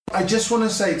I just want to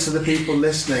say to the people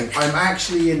listening, I'm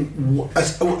actually in,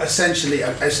 essentially,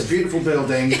 it's a beautiful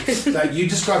building that you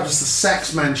described as the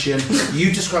sex mansion,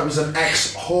 you described as an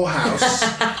ex-whorehouse,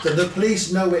 that the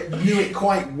police knew it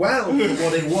quite well for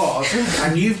what it was,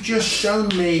 and you've just shown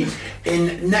me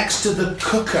next to the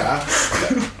cooker,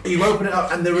 you open it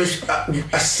up and there is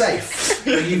a safe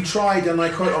that you've tried, and I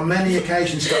quote, on many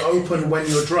occasions to open when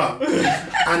you're drunk.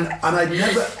 And I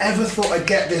never ever thought I'd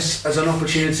get this as an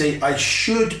opportunity. I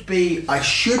should be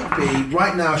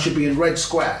right now. I should be in Red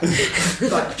Square,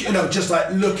 like, just like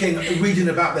reading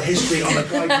about the history on a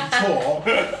guided tour.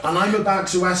 And I'm about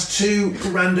to ask two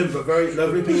random but very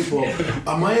lovely people: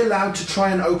 am I allowed to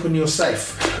try and open your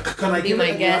safe? Can I give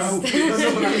my guest?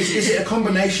 Is it a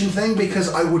combination thing? Because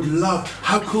I would love.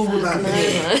 How cool would that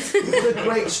be? What a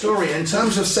great story. In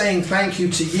terms of saying thank you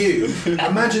to you,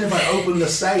 imagine if I open the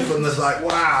safe and there's like,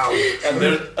 wow,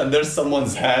 and there's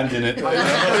someone's hand in it.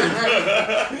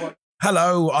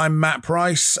 Hello, I'm Matt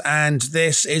Price, and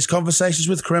this is Conversations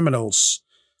with Criminals.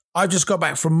 I've just got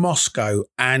back from Moscow,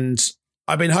 and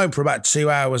I've been home for about 2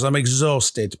 hours. I'm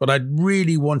exhausted, but I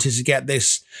really wanted to get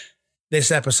this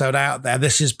episode out there.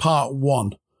 This is part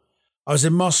 1. I was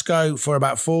in Moscow for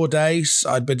about 4 days.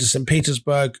 I'd been to St.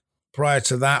 Petersburg prior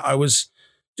to that. I was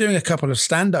doing a couple of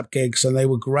stand-up gigs, and they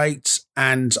were great,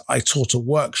 and I taught a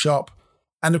workshop.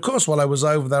 And of course, while I was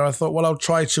over there, I thought, well, I'll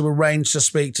try to arrange to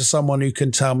speak to someone who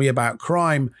can tell me about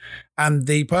crime. And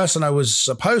the person I was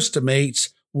supposed to meet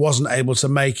wasn't able to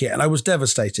make it, and I was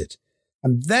devastated.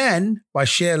 And then, by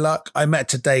sheer luck, I met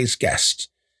today's guest.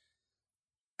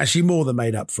 And she more than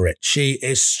made up for it. She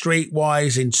is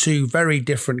streetwise in 2 very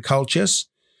different cultures.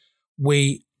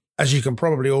 We, as you can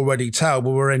probably already tell,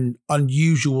 we were in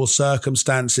unusual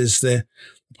circumstances. The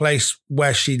place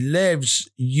where she lives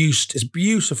is a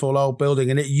beautiful old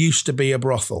building, and it used to be a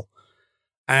brothel.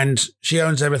 And she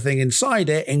owns everything inside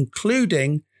it,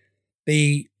 including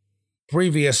the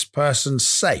previous person's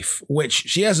safe, which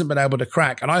she hasn't been able to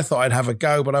crack. And I thought I'd have a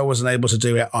go, but I wasn't able to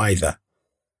do it either.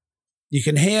 You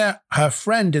can hear her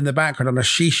friend in the background on a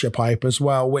shisha pipe as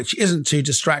well, which isn't too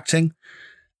distracting,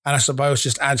 and I suppose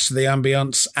just adds to the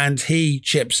ambience, and he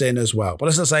chips in as well. But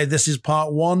as I say, this is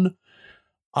part 1.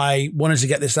 I wanted to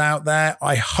get this out there.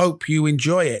 I hope you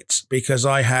enjoy it, because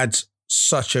I had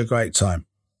such a great time.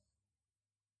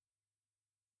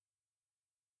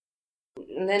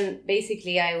 And then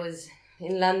basically I was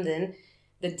in London.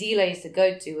 The dealer I used to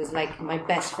go to was like my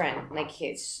best friend.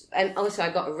 And also I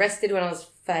got arrested when I was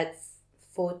 13.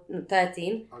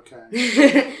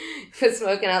 Okay. For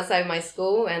smoking outside my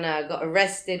school, and I got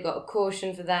arrested, got a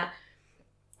caution for that.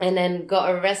 And then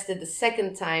got arrested the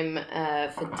second time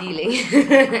for dealing.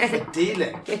 For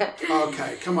dealing? Yeah.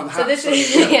 Okay, come on. Please,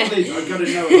 I've got to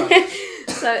know about it.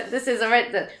 So this is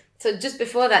alright. So just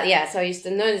before that, so I used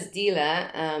to know this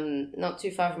dealer, not too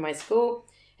far from my school.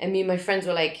 And me and my friends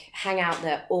were hang out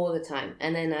there all the time.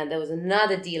 And then there was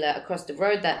another dealer across the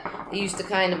road that they used to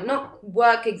kind of not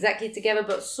work exactly together,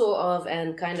 but sort of,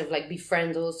 and kind of be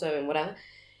friends also and whatever.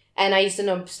 And I used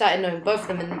to started knowing both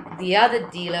of them. And the other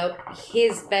dealer,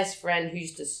 his best friend who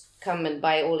used to come and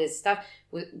buy all his stuff,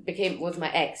 was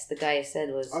my ex, the guy I said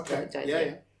was. Okay,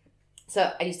 yeah.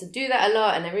 So I used to do that a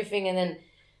lot and everything. And then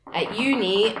at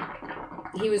uni,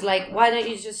 he was like, why don't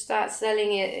you just start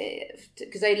selling it?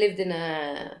 Because I lived in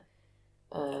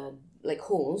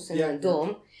halls in a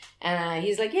dorm. And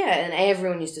he's like, yeah. And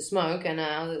everyone used to smoke.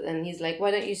 And he's like,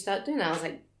 why don't you start doing that? I was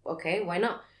like, okay, why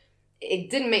not?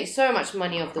 It didn't make so much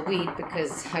money off the weed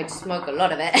because I'd smoke a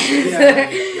lot of it.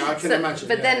 Yeah, I can imagine.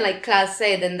 But then Class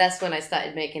A, then that's when I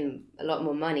started making a lot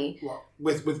more money. What?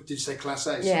 With did you say Class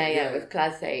A? Yeah, with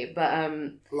Class A. But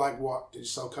like what? Did you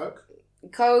sell coke?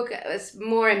 Coke, it's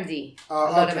more MD. A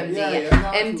lot of MD,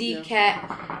 yeah. MD,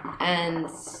 Cat, and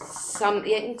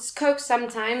it's Coke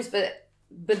sometimes, but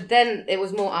then it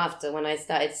was more after when I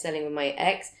started selling with my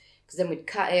ex. Because then we'd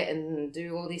cut it and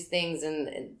do all these things,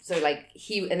 and so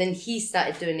he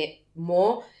started doing it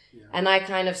more, and I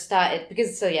kind of started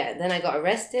then I got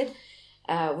arrested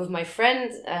with my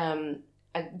friend.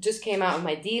 I just came out of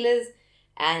my dealers,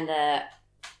 and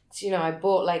I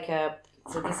bought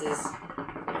this is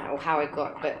how I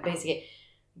got, but basically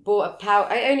bought a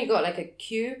powder. I only got a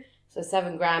Q, so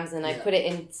 7 grams, and I put it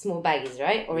in small baggies,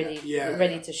 right, already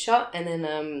ready to shot, and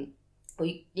then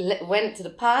we went to the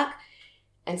park.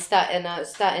 And starting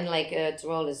to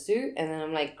roll a zoo, and then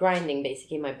I'm grinding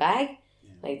basically my bag,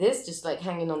 like this, just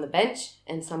hanging on the bench.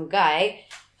 And some guy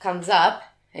comes up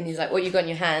and he's like, "What you got in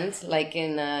your hand?"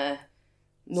 In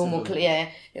normal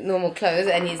clothes,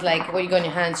 and he's like, "What you got in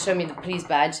your hand? Show me the police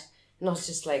badge." And I was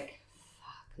just like,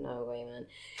 "Fuck, no way, man."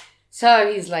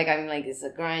 So he's like, I'm like, it's a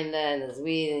grinder and there's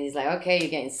weed. And he's like, okay, you're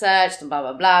getting searched and blah,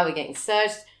 blah, blah. We're getting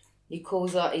searched. He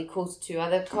calls 2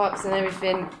 other cops and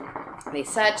everything. They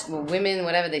search, more women,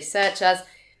 whatever, they search us.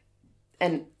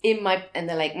 And they're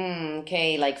like,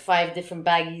 okay, like 5 different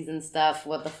baggies and stuff.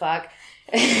 What the fuck?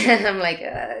 And I'm like,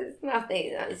 it's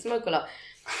nothing. I smoke a lot.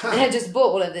 And I just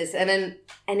bought all of this. And then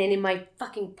in my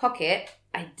fucking pocket,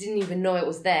 I didn't even know it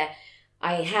was there.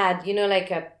 I had,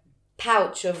 like a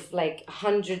pouch of like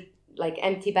 100 like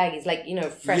empty baggies, like,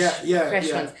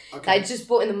 fresh ones. Okay. I just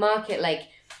bought in the market like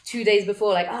 2 days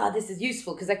before, like, this is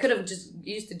useful, because I could have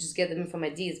used to just get them from my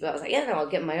D's, but I was like, yeah, no, I'll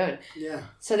get my own. Yeah.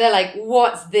 So they're like,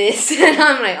 what's this? And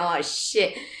I'm like, oh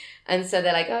shit. And so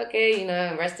they're like, okay,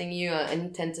 arresting you,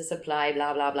 intent to supply,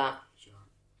 blah, blah, blah. Sure.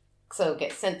 So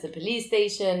get sent to the police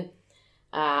station.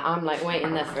 I'm like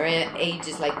waiting there for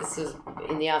ages, like this was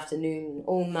in the afternoon,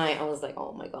 all night. I was like,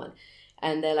 oh my God.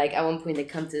 And they're like, at one point they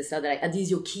come to the cell, they're like, are these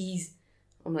your keys?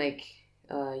 I'm like,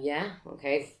 yeah,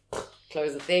 okay.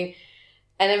 Close the thing.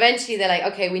 And eventually they're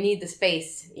like, okay, we need the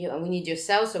space. We need your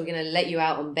cell, so we're going to let you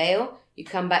out on bail. You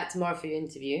come back tomorrow for your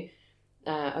interview.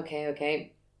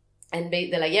 Okay. And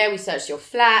they're like, yeah, we searched your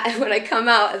flat. And when I come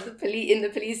out in the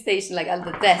police station, like at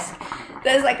the desk,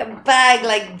 there's like a bag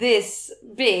like this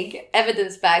big,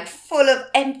 evidence bag, full of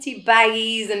empty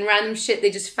baggies and random shit they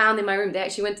just found in my room. They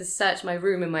actually went to search my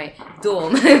room in my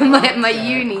dorm, my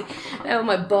uni,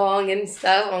 my bong and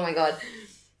stuff. Oh my God.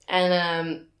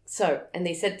 And and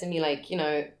they said to me, like,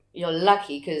 you're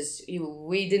lucky because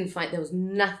we didn't find, there was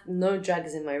no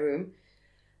drugs in my room.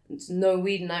 No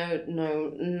weed,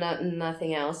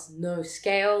 nothing else. No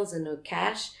scales and no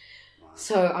cash.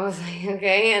 So I was like,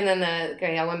 okay. And then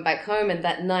I went back home, and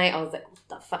that night I was like, what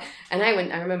the fuck? And I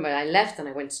remember I left and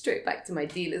I went straight back to my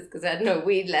dealers because I had no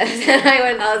weed left.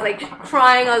 And I was like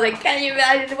crying. I was like, can you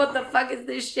imagine, what the fuck is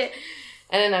this shit?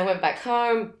 And then I went back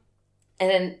home, and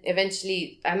then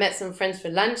eventually I met some friends for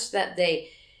lunch that day.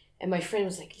 And my friend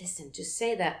was like, listen, just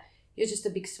say that you're just a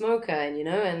big smoker, and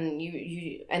and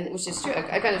you which is true.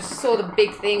 I kind of saw the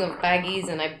big thing of baggies,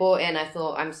 and I bought it, and I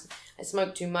thought I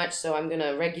smoke too much, so I'm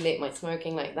gonna regulate my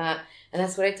smoking like that. And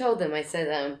that's what I told them. I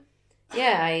said,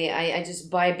 I just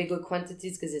buy bigger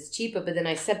quantities because it's cheaper, but then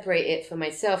I separate it for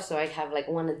myself, so I have like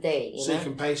one a day. So you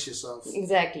can pace yourself.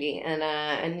 Exactly.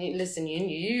 And listen,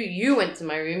 you went to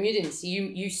my room. You didn't see.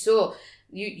 You saw.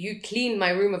 You cleaned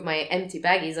my room of my empty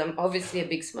baggies. I'm obviously a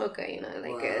big smoker.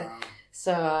 Wow.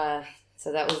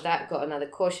 So that was that. Got another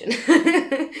caution.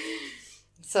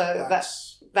 So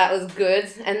that was good.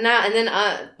 And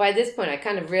then by this point, I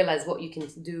kind of realized what you can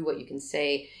do, what you can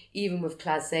say, even with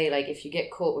Class A. Like if you get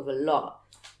caught with a lot,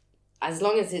 as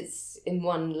long as it's in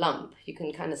one lump, you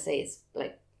can kind of say it's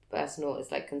like personal.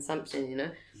 It's like consumption, Yeah.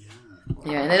 Wow.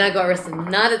 Yeah. And then I got arrested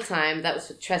another time. That was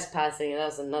for trespassing. That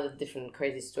was another different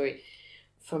crazy story.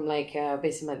 From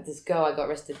basically this girl I got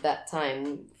arrested that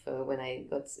time for when I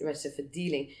got arrested for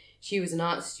dealing. She was an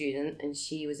art student and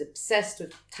she was obsessed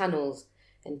with tunnels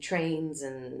and trains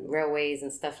and railways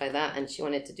and stuff like that, and she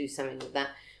wanted to do something with that.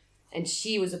 And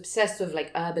she was obsessed with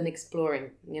like urban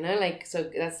exploring, so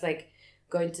that's like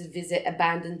going to visit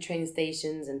abandoned train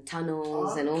stations and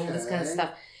tunnels and all this kind of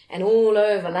stuff. And all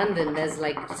over London there's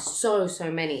like so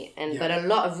many, but a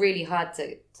lot of really hard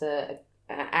to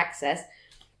access.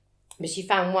 But she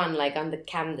found one like under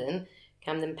Camden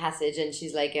Passage, and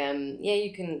she's like,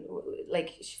 you can,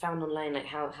 like, she found online like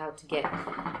how to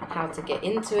get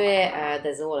into it.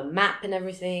 There's all a map and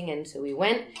everything, and so we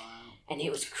went, and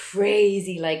it was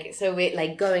crazy. Like, so we're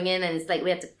like going in, and it's like we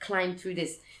had to climb through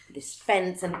this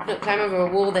fence and climb over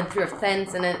a wall, then through a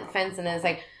fence, and then it's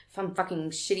like some fucking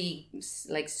shitty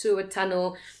like sewer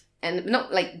tunnel, and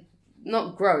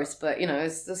not gross, but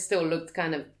it still looked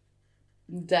kind of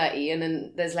dirty. And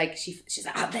then there's like she's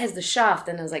like, there's the shaft,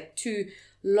 and there's like 2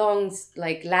 long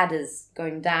like ladders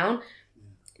going down,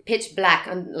 pitch black,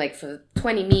 and like for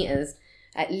 20 meters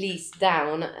at least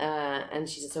down, and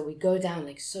she said, so we go down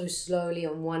like so slowly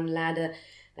on one ladder,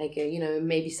 like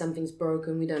maybe something's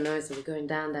broken, we don't know, so we're going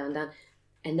down,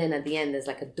 and then at the end there's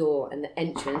like a door, and the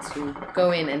entrance, you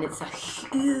go in, and it's a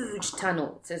huge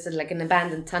tunnel, so it's like an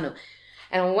abandoned tunnel.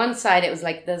 And on one side, it was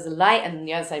like there's a light, and on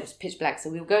the other side was pitch black. So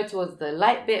we'll go towards the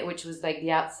light bit, which was like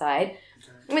the outside.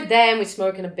 Okay. We're there, and we're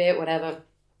smoking a bit, whatever. And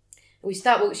we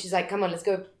start walking. She's like, come on, let's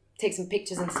go take some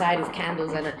pictures inside with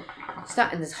candles. And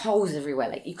and there's holes everywhere.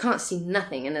 Like, you can't see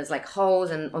nothing. And there's like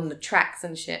holes and on the tracks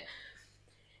and shit.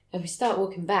 And we start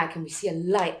walking back, and we see a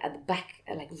light at the back,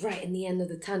 like right in the end of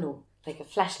the tunnel, like a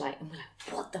flashlight. And we're like,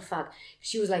 what the fuck?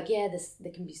 She was like, yeah,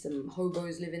 there can be some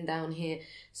hobos living down here,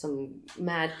 some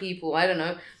mad people, I don't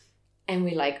know. And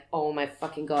we're like, oh my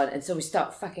fucking God. And so we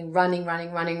start fucking running,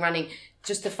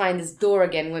 just to find this door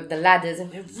again with the ladders. And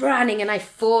we're running and I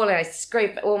fall and I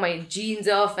scrape all my jeans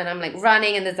off and I'm like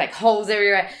running and there's like holes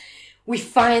everywhere. We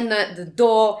find the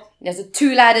door. There's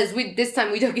 2 ladders. This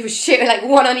time we don't give a shit. We're like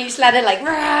one on each ladder, like,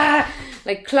 rah,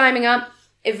 like climbing up.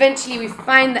 Eventually we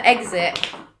find the exit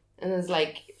and there's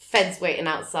like feds waiting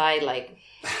outside, like...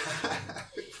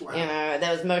 Wow. You know,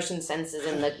 there was motion sensors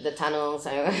in the tunnel,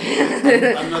 so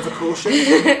Another caution.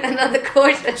 another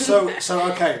caution. So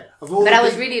okay. But I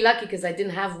was really lucky because I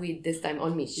didn't have weed this time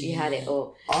on me. She had it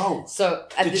all. Oh. So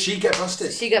Did she get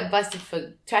busted? She got busted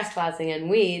for trespassing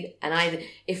and weed, and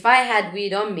if I had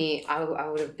weed on me, I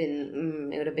would have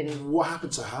been. It would have been. What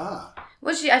happened to her?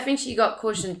 Well, I think she got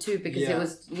cautioned too because it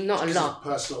was not a lot.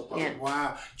 Personal. Yeah.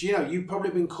 Wow. Do you know, you've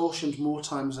probably been cautioned more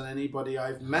times than anybody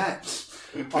I've met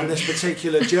on this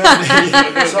particular journey.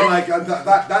 So like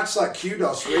that's like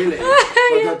kudos, really.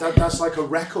 That's like a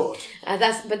record.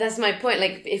 That's my point.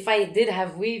 Like if I did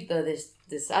have weed though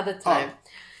this other time,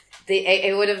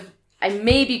 it would have. I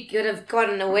maybe could have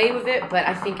gotten away with it, but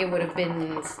I think it would have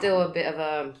been still a bit of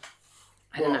a.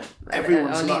 I don't know.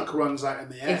 Everyone's luck runs out in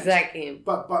the end. Exactly.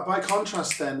 But by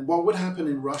contrast then, what would happen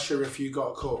in Russia if you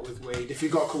got caught with weed? If you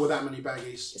got caught with that many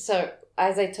baggies? So,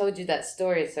 as I told you that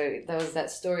story, there was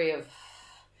that story of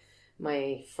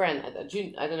my friend. I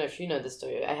don't know if you know the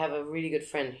story. I have a really good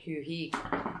friend who he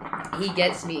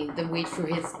gets me the weed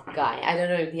through his guy. I don't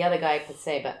know the other guy per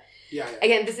se, but yeah.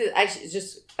 Again, this is actually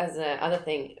just as a other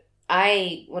thing.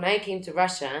 When I came to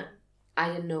Russia, I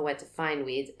didn't know where to find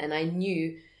weed, and I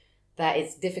knew that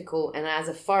it's difficult, and as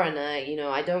a foreigner, you know,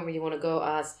 I don't really want to go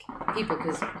ask people,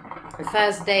 because the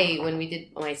first day when we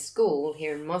did my school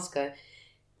here in Moscow,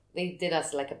 they did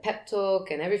us like a pep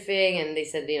talk and everything, and they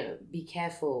said, you know, be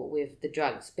careful with the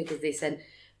drugs, because they said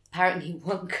apparently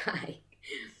one guy,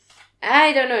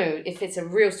 I don't know if it's a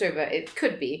real story, but it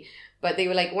could be, but they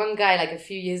were like one guy like a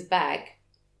few years back,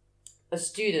 a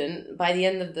student, by the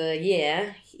end of the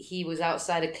year, he was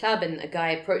outside a club and a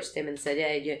guy approached him and said,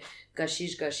 yeah,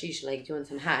 gashish, like, do you want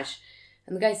some hash?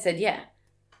 And the guy said, yeah.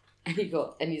 And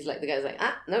he's like, the guy's like,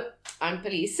 nope, I'm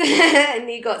police. And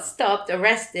he got stopped,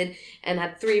 arrested, and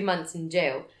had 3 months in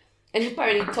jail. And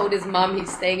apparently told his mum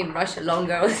he's staying in Russia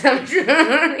longer or something.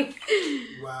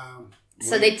 Wow.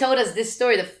 So they told us this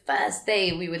story the first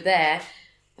day we were there.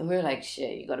 And we were like,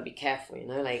 shit, you got to be careful, you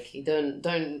know? Like, you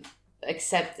don't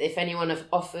accept if anyone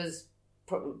offers,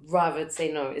 rather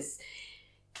say no. It's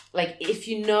like, if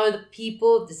you know the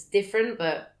people, it's different,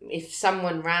 but if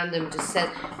someone random just says...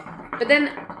 But then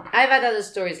I've had other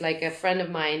stories, like a friend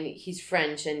of mine, he's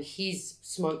French, and he's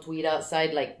smoked weed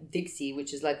outside, like Dixie,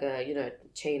 which is like a, you know,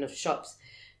 chain of shops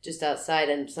just outside,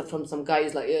 and from some guy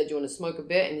who's like, yeah, do you want to smoke a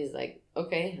bit? And he's like,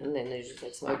 okay, and then they're just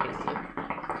like smoking, you know?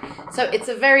 So it's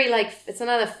a very, like, it's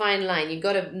another fine line. You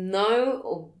got to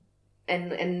know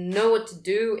and know what to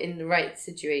do in the right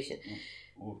situation.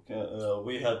 Okay,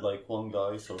 we had like one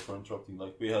guy, so for interrupting,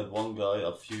 like we had one guy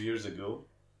a few years ago,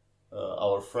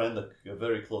 our friend, a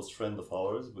very close friend of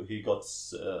ours, but he got,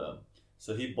 so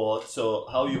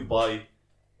how you buy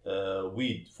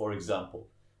weed, for example,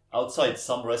 outside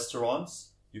some restaurants,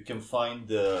 you can find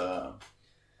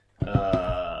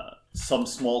some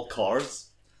small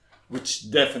cars,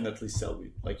 which definitely sell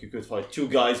weed. Like you could find 2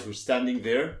 guys who were standing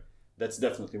there. That's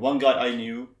definitely one guy I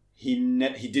knew. He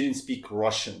didn't speak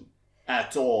Russian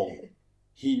at all.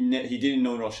 He didn't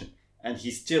know Russian, and he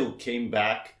still came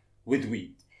back with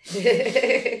weed.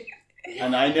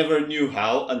 And I never knew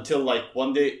how until like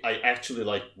one day I actually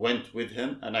like went with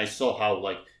him, and I saw how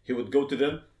like he would go to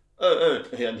them,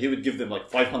 and he would give them like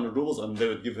 500 rubles, and they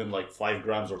would give him like 5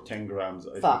 grams or 10 grams.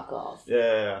 Fuck off.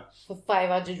 Yeah. For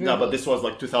 500 rubles. No, but this was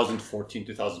like 2014,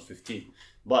 2015.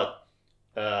 But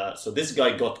so this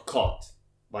guy got caught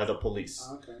by the police.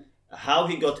 Okay. How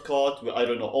he got caught, I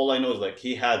don't know. All I know is like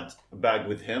he had a bag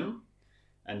with him,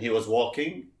 and he was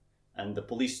walking, and the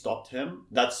police stopped him.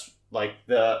 That's like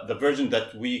the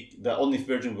only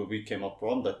version where we came up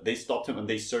from, that they stopped him and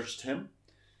they searched him,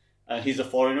 and he's a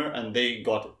foreigner, and they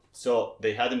got it. So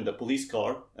they had him in the police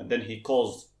car, and then he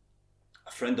calls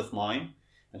a friend of mine,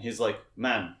 and he's like,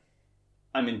 man,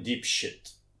 I'm in deep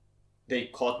shit. They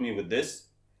caught me with this,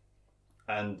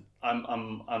 and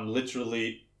I'm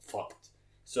literally fucked.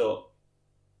 So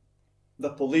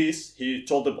the police, he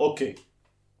told them, okay,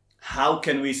 how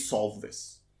can we solve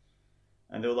this?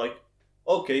 And they were like,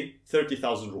 okay,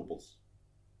 30,000 rubles.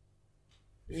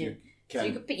 If you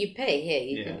can. So you pay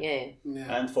here.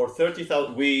 Yeah. And for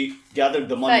 30,000, we gathered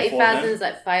the money for them. 30,000 is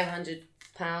like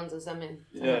 £500 or something.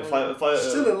 Yeah,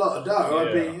 Still a lot of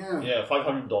dough.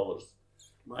 $500.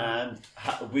 Wow. And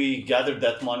we gathered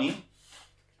that money,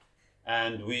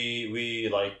 and we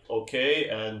like okay,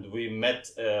 and we met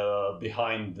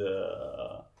behind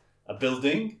a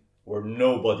building where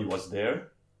nobody was there,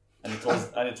 and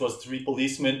it was 3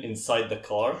 policemen inside the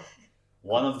car.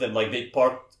 One of them, like, they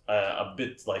parked a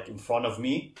bit like in front of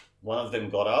me. One of them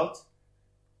got out,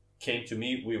 came to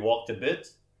me. We walked a bit,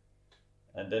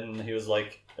 and then he was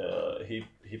like,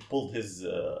 he pulled his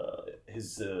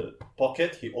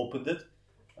pocket. He opened it,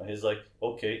 and he's like,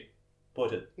 okay,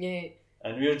 put it. Yeah.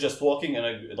 And we were just walking, and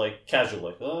I like casual,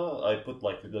 like, I put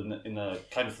like in a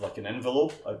kind of like an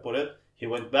envelope. I put it. He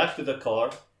went back to the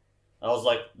car. I was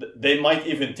like, they might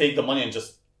even take the money and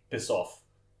just piss off,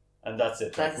 and that's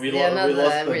it. That's we another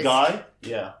lost the risk. guy.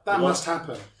 Yeah, That we must lost,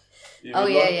 happen. we Oh, lo-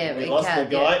 yeah, We it lost can,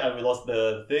 the guy, and we lost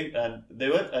the thing, and they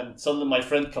went. And suddenly, my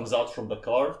friend comes out from the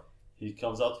car. He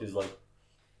comes out. He's like,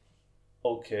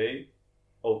 okay.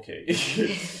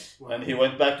 And he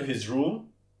went back to his room,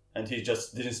 and he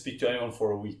just didn't speak to anyone for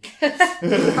a week.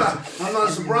 I'm not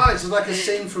surprised. It's like a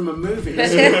scene from a movie.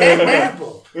 That's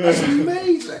incredible. That's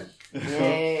amazing.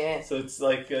 Yeah. So it's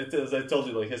like, as I told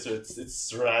you, like history,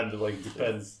 it's random, like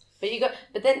depends.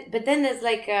 But then there's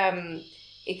like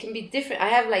it can be different. I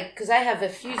have like, because I have a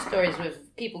few stories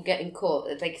with people getting caught.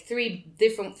 It's like three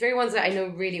ones that I know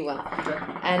really well. Okay.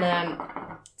 And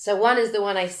so one is the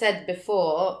one I said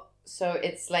before. So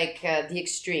it's like the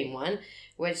extreme one,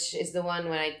 which is the one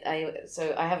when I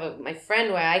have my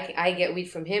friend where I get weed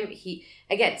from him.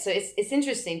 So it's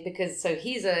interesting because so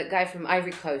he's a guy from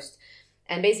Ivory Coast,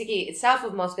 and basically it's south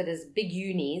of Moscow. There's big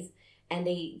unis, and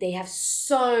they have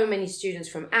so many students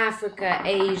from Africa,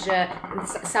 Asia, and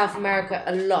South America,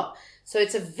 a lot. So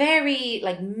it's a very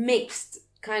like mixed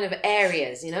kind of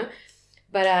areas, you know.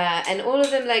 But and all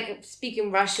of them like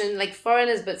speaking Russian, like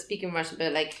foreigners, but speaking Russian,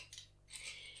 but like.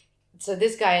 So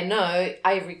this guy I know,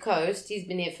 Ivory Coast, he's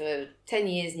been here for 10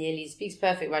 years nearly, speaks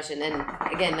perfect Russian. And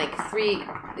again, like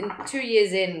 2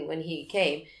 years in when he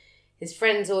came, his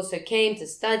friends also came to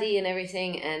study and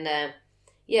everything. And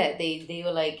they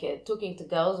were like talking to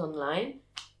girls online.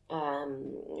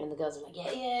 And the girls are like,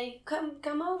 yeah,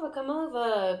 come over.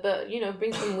 But,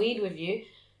 bring some weed with you.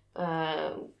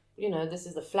 This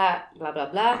is the flat, blah,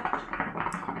 blah, blah.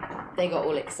 They got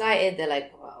all excited. They're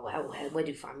like, well, where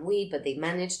do you find weed? But they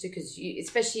managed to, because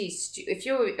especially if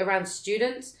you're around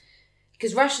students,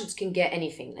 because Russians can get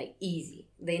anything, like easy.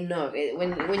 They know.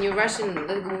 When you're Russian,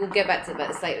 we'll get back to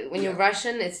that. It's like, when you're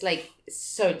Russian, it's like, it's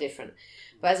so different.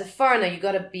 But as a foreigner, you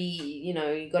gotta be,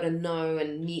 you gotta know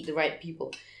and meet the right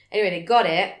people. Anyway, they got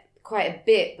it, quite a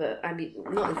bit, but I mean,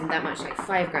 not even that much, like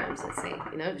 5 grams, let's say,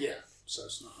 Yeah, so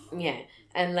it's not. Yeah,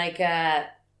 and like,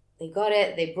 they got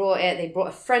it, they brought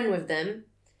a friend with them.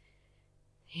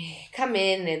 Come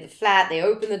in the flat, they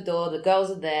open the door, the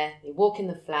girls are there, they walk in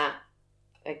the flat,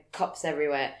 like cops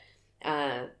everywhere.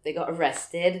 They got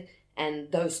arrested,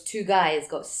 and those 2 guys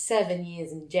got 7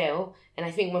 years in jail. And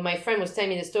I think when my friend was telling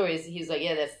me the stories, he was like,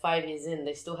 yeah, they're 5 years in,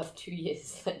 they still have 2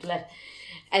 years left.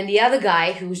 And the other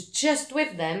guy, who was just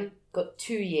with them, got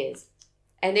 2 years.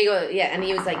 And they got, and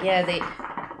he was like, they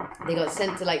got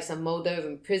sent to like some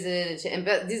Moldovan prison and shit.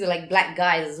 But these are like black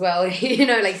guys as well,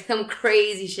 like some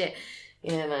crazy shit.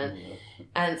 Yeah, man.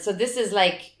 And so this is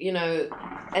like, and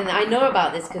I know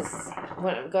about this because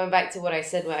going back to what I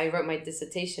said when I wrote my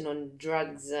dissertation on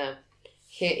drugs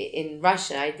here in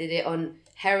Russia, I did it on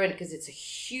heroin because there's a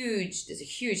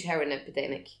huge heroin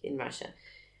epidemic in Russia.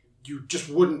 You just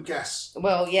wouldn't guess.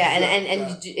 Well, yeah,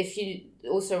 and if you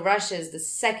also, Russia is the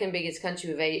second biggest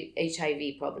country with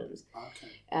HIV problems.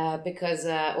 Okay. Because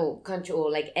country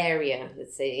or like area,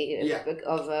 let's say,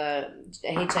 of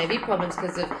HIV problems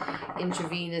because of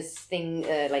intravenous thing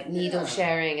like needle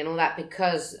sharing and all that,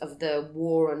 because of the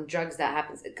war on drugs that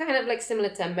happens. Kind of like similar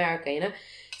to America,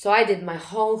 So I did my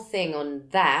whole thing on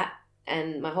that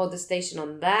and my whole dissertation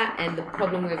on that and the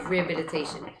problem with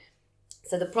rehabilitation.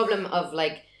 So the problem of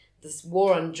like this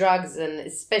war on drugs and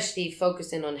especially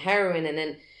focusing on heroin and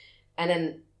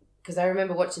then because I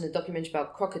remember watching a documentary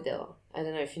about crocodile. I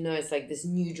don't know if you know, it's like this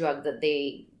new drug that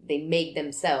they make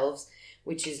themselves,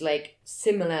 which is like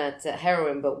similar to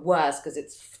heroin but worse because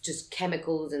it's just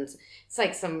chemicals and it's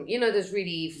like some, those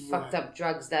really fucked up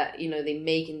drugs that, they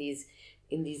make in these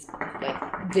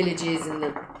like villages in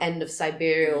the end of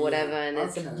Siberia or whatever, and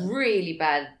it's a really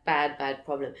bad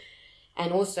problem.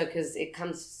 And also because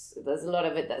there's a lot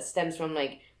of it that stems from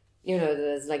like,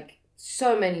 there's like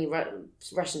so many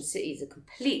Russian cities are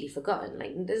completely forgotten.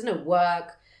 Like there's no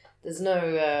work, there's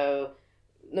no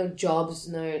jobs,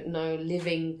 no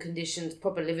living conditions,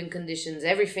 proper living conditions.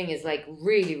 Everything is like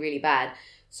really, really bad.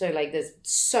 So like there's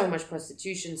so much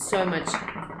prostitution, so much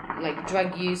like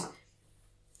drug use,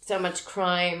 so much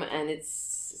crime, and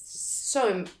it's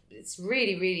it's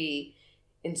really, really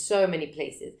in so many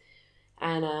places.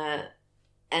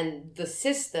 And the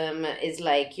system is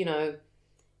like, you know,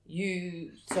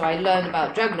 so I learned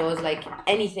about drug laws, like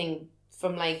anything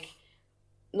from like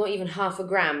not even half a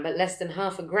gram, but less than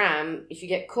half a gram, if you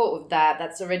get caught with that,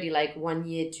 that's already like 1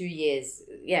 year, 2 years.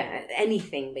 Yeah,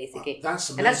 anything basically. That's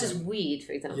amazing. And that's just weed,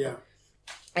 for example. Yeah.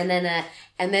 And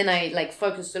then I like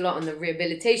focused a lot on the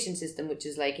rehabilitation system, which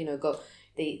is like, you know,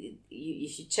 you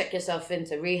should check yourself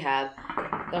into rehab.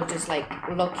 They'll just like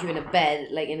lock you in a bed,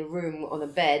 like in a room on a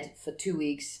bed for 2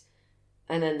 weeks,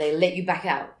 and then they let you back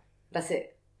out. That's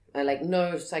it. Like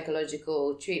no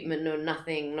psychological treatment, no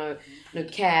nothing, no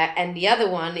care. And the other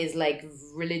one is like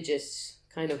religious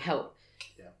kind of help.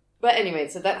 Yeah. But anyway,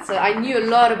 so I knew a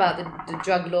lot about the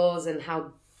drug laws and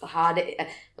how hard it,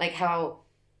 like how,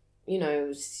 you know,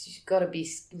 you've got to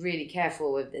be really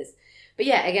careful with this. But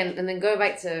yeah, again, and then go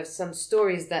back to some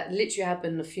stories that literally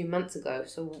happened a few months ago.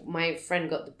 So my friend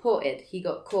got deported. He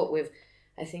got caught with,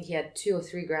 I think he had 2 or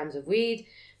 3 grams of weed.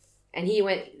 And he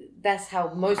went, that's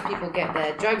how most people get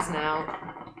their drugs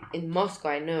now, in Moscow,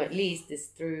 I know at least, is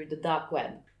through the dark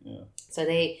web. Yeah. So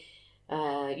they,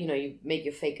 you know, you make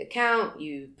your fake account,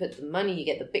 you put the money, you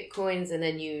get the bitcoins, and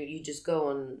then you just go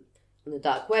on the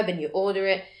dark web and you order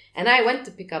it. And I went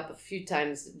to pick up a few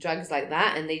times drugs like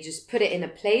that, and they just put it in a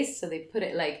place. So they put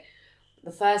it like,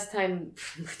 the first time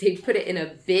they put it in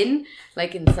a bin,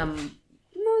 like in some,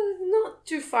 not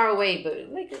too far away, but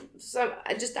like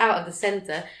just out of the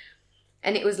center.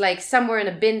 And it was like somewhere in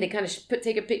a bin. They kind of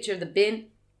take a picture of the bin,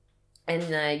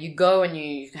 and you go and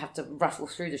you have to ruffle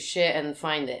through the shit and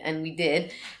find it. And we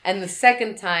did. And the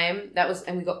second time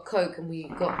and we got Coke, and we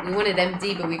wanted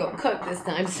MD, but we got Coke this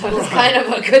time, so it was kind of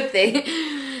a good thing.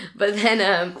 But then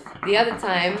the other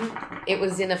time, it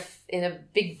was in a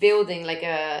big building, like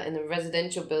in a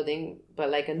residential building, but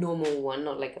like a normal one,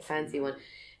 not like a fancy one.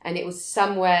 And it was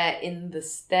somewhere in the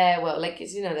stairwell, like,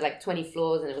 you know, they're like 20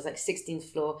 floors, and it was like 16th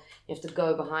floor. You have to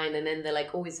go behind, and then they're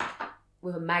like always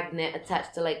with a magnet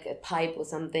attached to like a pipe or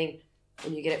something,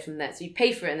 and you get it from there. So you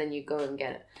pay for it, and then you go and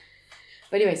get it.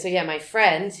 But anyway, so yeah, my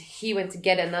friend, he went to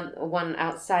get another one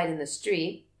outside in the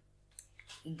street,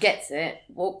 gets it,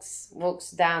 walks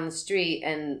down the street,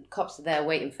 and cops are there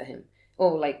waiting for him.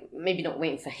 Or like, maybe not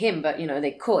waiting for him, but, you know, they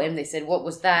caught him. They said, what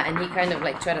was that? And he kind of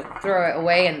like tried to throw it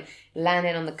away and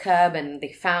landed on the curb, and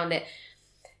they found it.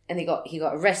 And he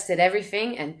got arrested,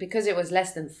 everything. And because it was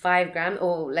less than 5 grams,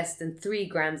 or less than 3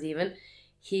 grams even,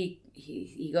 he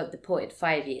got deported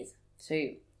 5 years. So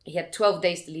he had 12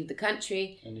 days to leave the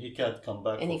country. And he can't come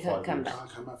back and for he can't 5 come years. back.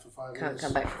 Can't come back for 5 Can't years.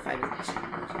 come back for 5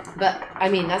 years. But, I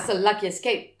mean, that's a lucky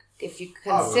escape. If you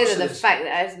consider absolutely. the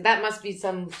fact that must be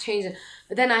some change.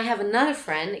 But then I have another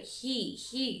friend.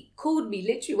 He called me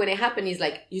literally when it happened. He's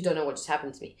like, you don't know what just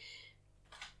happened to me.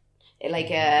 Like,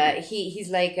 he's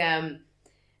like, I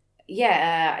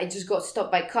just got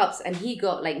stopped by cops, and he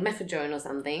got like methadone or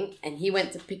something, and he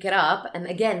went to pick it up, and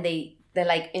again they're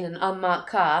like in an unmarked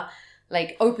car,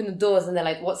 like open the doors, and they're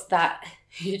like, what's that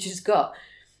you just got?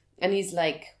 And he's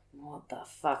like, what the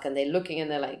fuck? And they're looking, and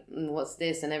they're like, what's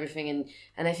this, and everything.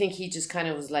 And I think he just kind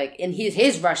of was like, and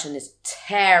his Russian is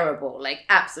terrible, like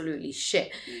absolutely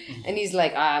shit. And he's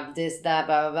like, this, that,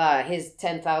 blah, blah, blah. His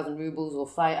 10,000 rubles or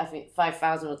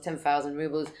 5,000 or 10,000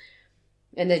 rubles.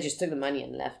 And they just took the money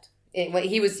and left.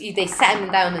 They sat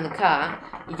him down in the car.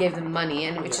 He gave them money,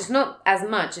 and which is not as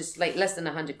much. It's like less than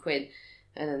 100 quid.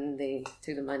 And then they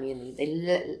took the money,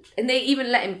 and they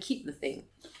even let him keep the thing.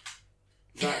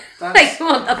 That's, Like,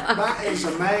 what the fuck? that is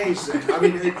amazing. I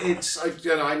mean, it's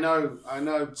I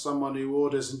know someone who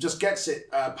orders and just gets it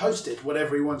posted,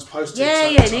 whatever he wants posted. Yeah, to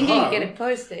in home. England you get it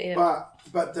posted. Yeah.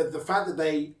 But the fact that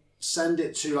they send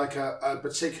it to like a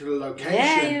particular location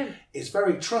Yeah. is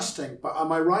very trusting. But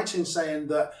am I right in saying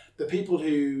that the people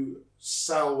who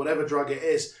sell whatever drug it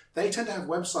is, they tend to have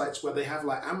websites where they have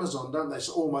like Amazon, don't they? It's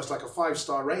almost like a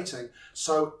 5-star rating.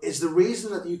 So is the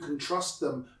reason that you can trust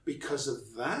them because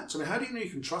of that? I mean, how do you know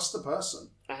you can trust the person?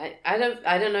 I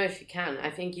don't know if you can. I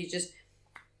think you just.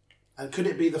 And could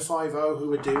it be the 5-0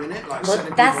 who are doing it? Like, Well,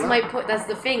 setting that's people my up? point. That's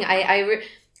the thing. I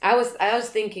was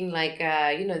thinking like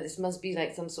this must be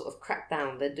like some sort of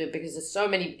crackdown they do, because there's so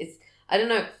many. I don't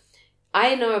know.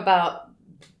 I know about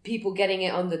people getting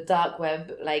it on the dark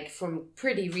web like from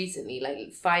pretty recently,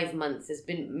 like 5 months. It's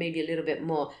been maybe a little bit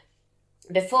more.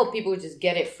 Before, people would just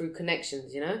get it through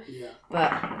connections, you know. Yeah.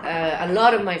 But a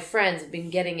lot of my friends have been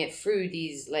getting it through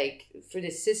through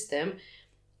this system,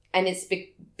 and it's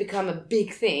become a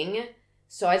big thing.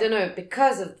 So I don't know,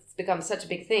 because it's become such a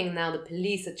big thing, now the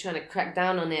police are trying to crack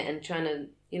down on it and trying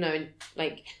to,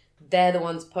 like, they're the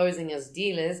ones posing as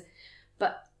dealers.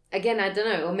 But again, I don't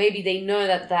know, or maybe they know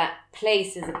that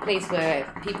place is a place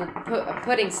where people are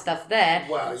putting stuff there,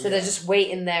 so they're just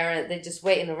waiting there, they're just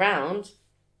waiting around.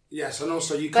 Yes, and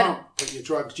also you can't put your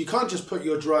drugs. You can't just put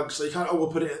your drugs. So you can't. Oh,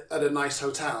 we'll put it at a nice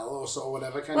hotel or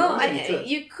whatever. Can you? Well,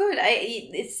 you could.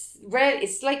 It's rare.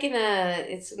 It's like in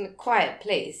a quiet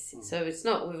place, so it's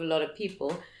not with a lot of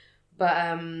people. But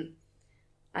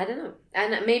I don't know.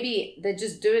 And maybe they're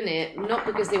just doing it not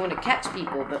because they want to catch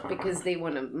people, but because they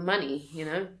want money. You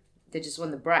know, they just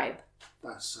want the bribe.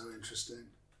 That's so interesting.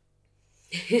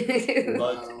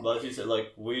 But you said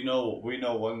like we know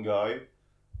one guy.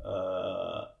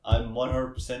 I'm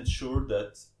 100% sure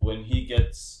that when he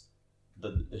gets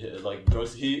the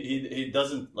drugs, he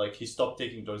doesn't like he stopped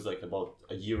taking drugs like about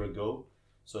a year ago.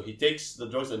 So he takes the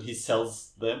drugs and he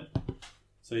sells them.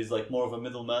 So he's like more of a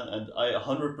middleman, and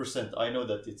 100% I know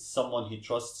that it's someone he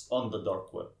trusts on the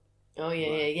dark web. Oh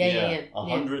yeah.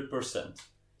 100%.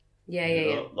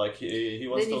 Yeah. Like he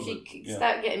wants to. Then if you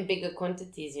start getting bigger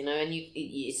quantities, you know, and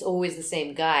it's always the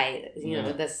same guy. You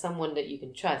know, there's someone that you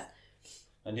can trust.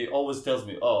 And he always tells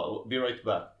me, "Oh, be right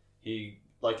back." He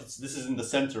this is in the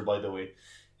center, by the way.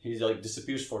 He like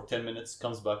disappears for 10 minutes,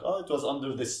 comes back. Oh, it was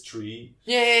under this tree.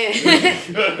 Yeah.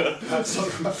 That's all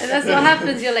right. And that's what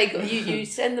happens. You're like you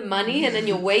send the money, and then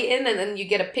you're waiting, and then you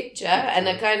get a picture and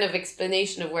a kind of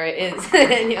explanation of where it is,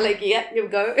 and you're like, "Yeah, you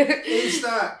go." Is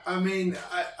that? I mean,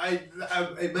 I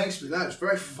it makes me laugh. It's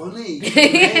very funny.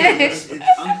 It's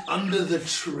under the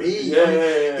tree.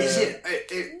 Yeah.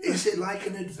 Is it like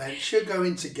an adventure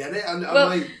going to get it?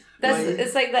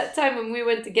 It's like that time when we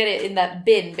went to get it in that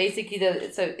bin. Basically,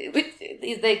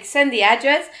 they send the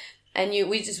address, and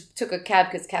we just took a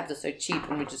cab because cabs are so cheap,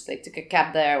 and we just like took a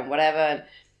cab there and whatever,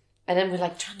 and then we're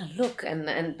like trying to look,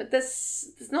 but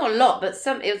there's not a lot, but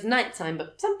it was nighttime,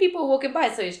 but some people were walking by,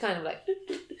 so it's kind of like,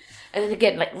 and then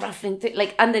again like ruffling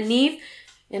like underneath,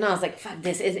 and I was like, fuck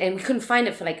this is, and we couldn't find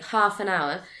it for like half an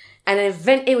hour, and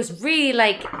it was really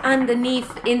like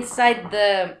underneath inside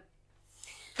the.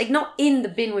 Like, not in the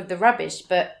bin with the rubbish,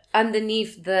 but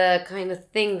underneath the kind of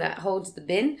thing that holds the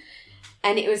bin.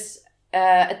 And it was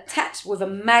attached with a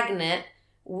magnet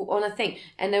on a thing.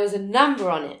 And there was a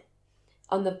number on it,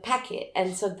 on the packet.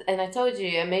 And I told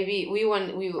you, maybe we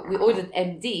ordered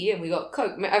MD and we got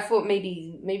Coke. I thought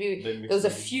maybe there was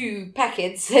a few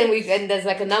packets and there's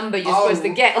like a number you're supposed to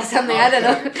get or something. Okay. I don't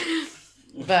know.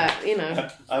 But, you know.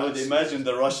 I would imagine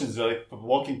the Russians are like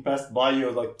walking past by you,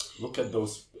 like, look at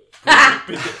those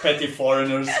petty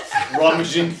foreigners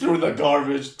rummaging through the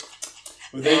garbage.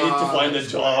 They need to find a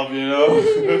job, you know.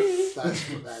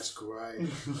 That's great.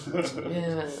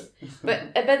 Yeah,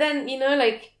 but then you know,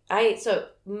 like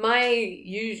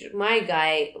my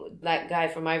guy, that guy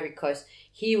from Ivory Coast,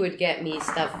 he would get me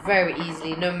stuff very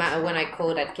easily. No matter when I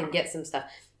called, I can get some stuff.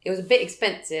 It was a bit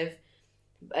expensive,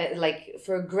 like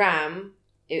for a gram,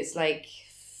 it was like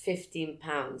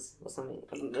 £15 or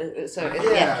something. So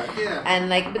yeah. And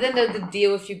like, but then there's the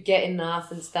deal if you get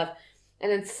enough and stuff.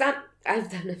 And then I've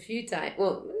done a few times.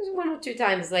 Well, 1 or 2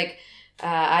 times. Like,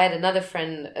 I had another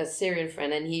friend, a Syrian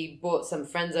friend, and he brought some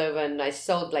friends over, and I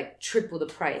sold like triple the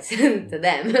price to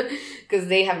them because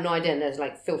they have no idea, and they're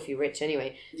like filthy rich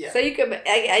anyway. Yeah. So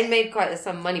I made quite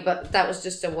some money, but that was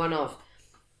just a one-off.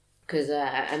 Because,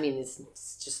 I mean, it's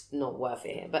just not worth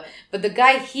it here. But the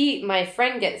guy my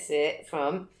friend gets it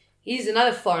from, he's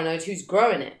another foreigner who's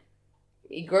growing it.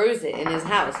 He grows it in his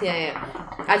house. Yeah.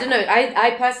 I don't know.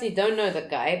 I personally don't know that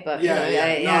guy, but...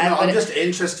 I'm just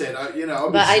interested, obviously.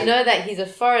 But I know that he's a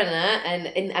foreigner,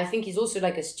 and I think he's also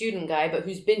like a student guy, but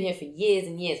who's been here for years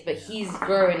and years, but he's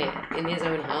growing it in his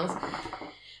own house.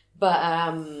 But,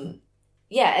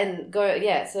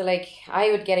 so like,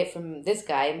 I would get it from this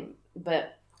guy,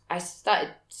 but... I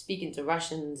started speaking to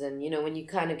Russians, and, you know, when you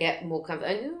kind of get more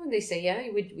comfortable, and they say, yeah,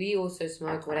 we also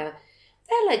smoke, whatever.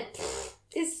 They're like,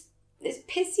 it's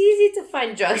piss easy to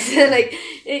find drugs. Like,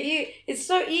 it's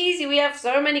so easy. We have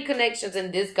so many connections,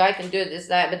 and this guy can do it, this,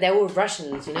 that, but they're all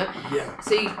Russians, you know? Yeah.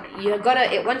 So you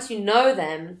gotta, once you know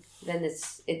them, then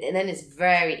it's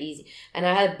very easy. And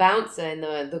I had a bouncer in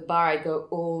the bar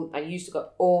I used to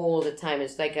go all the time.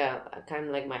 It's like a kind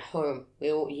of like my home.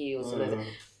 He also knows it.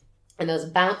 And there was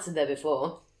a bouncer there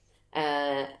before,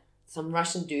 some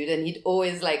Russian dude, and he'd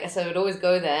always so I would always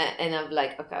go there, and I'm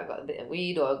like, okay, I got a bit of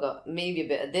weed, or I got maybe a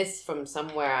bit of this from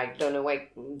somewhere, I don't know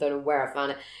where I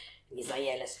found it. And he's like,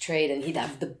 yeah, let's trade, and he'd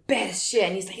have the best shit,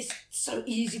 and he's like, it's so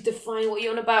easy to find what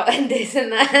you're on about, and this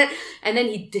and that, and then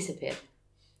he disappeared.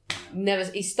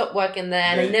 He stopped working there,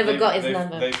 and I never got his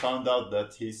number. They found out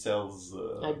that he sells.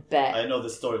 I bet. I know the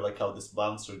story, like how this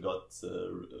bouncer got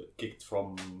kicked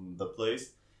from the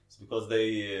place. It's because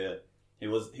He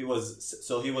was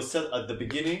at the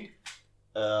beginning.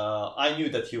 I knew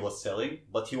that he was selling,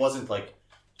 but he wasn't like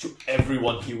to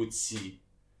everyone he would see.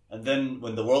 And then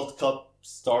when the World Cup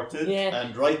started,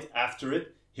 and right after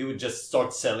it, he would just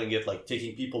start selling it, like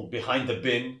taking people behind the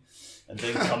bin and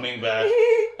then coming back.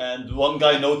 And one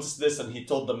guy noticed this and he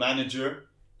told the manager,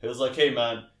 he was like, "Hey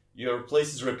man, your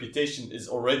place's reputation is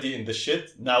already in the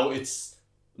shit. Now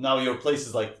your place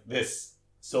is like this.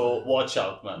 So watch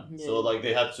out, man." Yeah. So like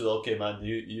they had to, okay man,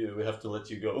 we have to let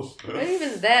you go. Not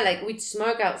even there, like we'd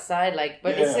smoke outside, like,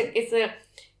 but it's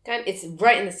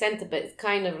right in the center, but it's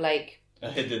kind of like a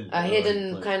hidden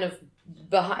kind of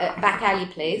back alley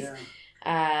place.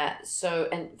 So,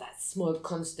 and that smoke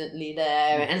constantly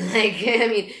there, and like, I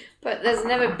mean, but there's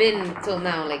never been till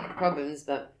now like problems,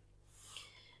 but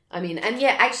I mean, and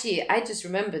yeah, actually, I just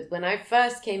remembered when I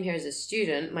first came here as a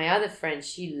student, my other friend,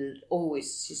 she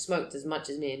smoked as much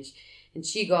as me, and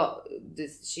she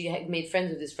had made friends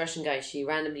with this Russian guy she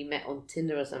randomly met on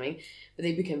Tinder or something, but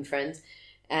they became friends,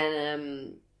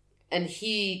 and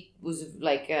he was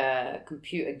like a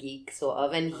computer geek sort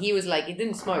of, and he was like, he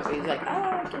didn't smoke, but he was like,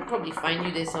 I can probably find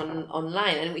you this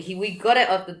online, and we got it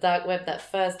off the dark web that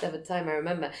first ever time I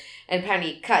remember, and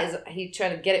apparently he tried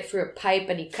to get it through a pipe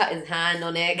and he cut his hand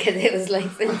on it because it was like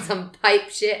in some pipe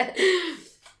shit.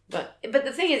 But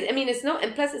the thing is, I mean, it's not,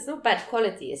 and plus it's not bad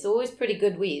quality. It's always pretty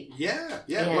good weed. Yeah.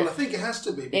 Well, I think it has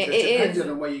to be because depending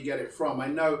on where you get it from. I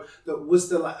know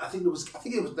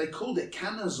that they called it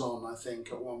Canazon, I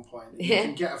think, at one point. You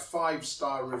can get a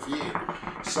 5-star review.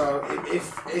 So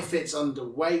if it's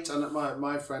underweight, and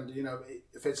my friend,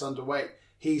 if it's underweight,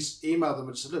 he's emailed them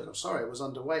and said, "Look, I'm sorry, it was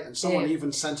underweight," and someone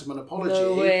even sent him an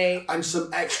apology and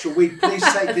some extra weed. Please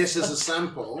take this as a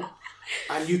sample.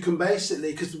 And you can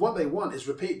basically, because what they want is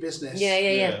repeat business.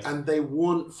 Yeah. And they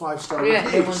want 5-star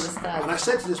reviews. They want the stars. And I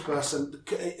said to this person,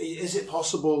 "Is it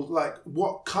possible, like,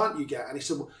 what can't you get?" And he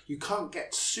said, "Well, you can't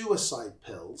get suicide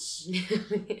pills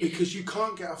because you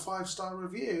can't get a 5-star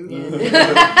review. And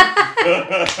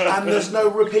there's no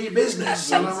repeat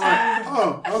business." And I'm like,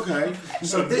 "Oh, okay.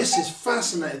 So this is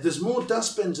fascinating. There's more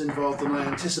dustbins involved than I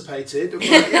anticipated." But,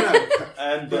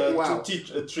 and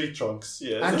tree trunks,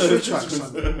 yeah. And tree trunks.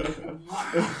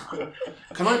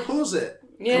 Can I pause it?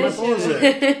 Yeah, Can I pause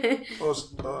it?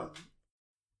 Pause.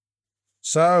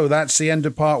 So that's the end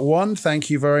of part 1.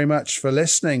 Thank you very much for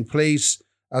listening. Please,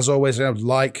 as always,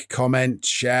 like, comment,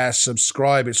 share,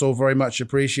 subscribe. It's all very much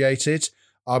appreciated.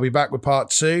 I'll be back with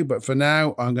part 2, but for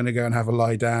now, I'm going to go and have a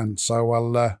lie down. So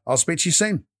I'll speak to you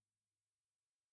soon.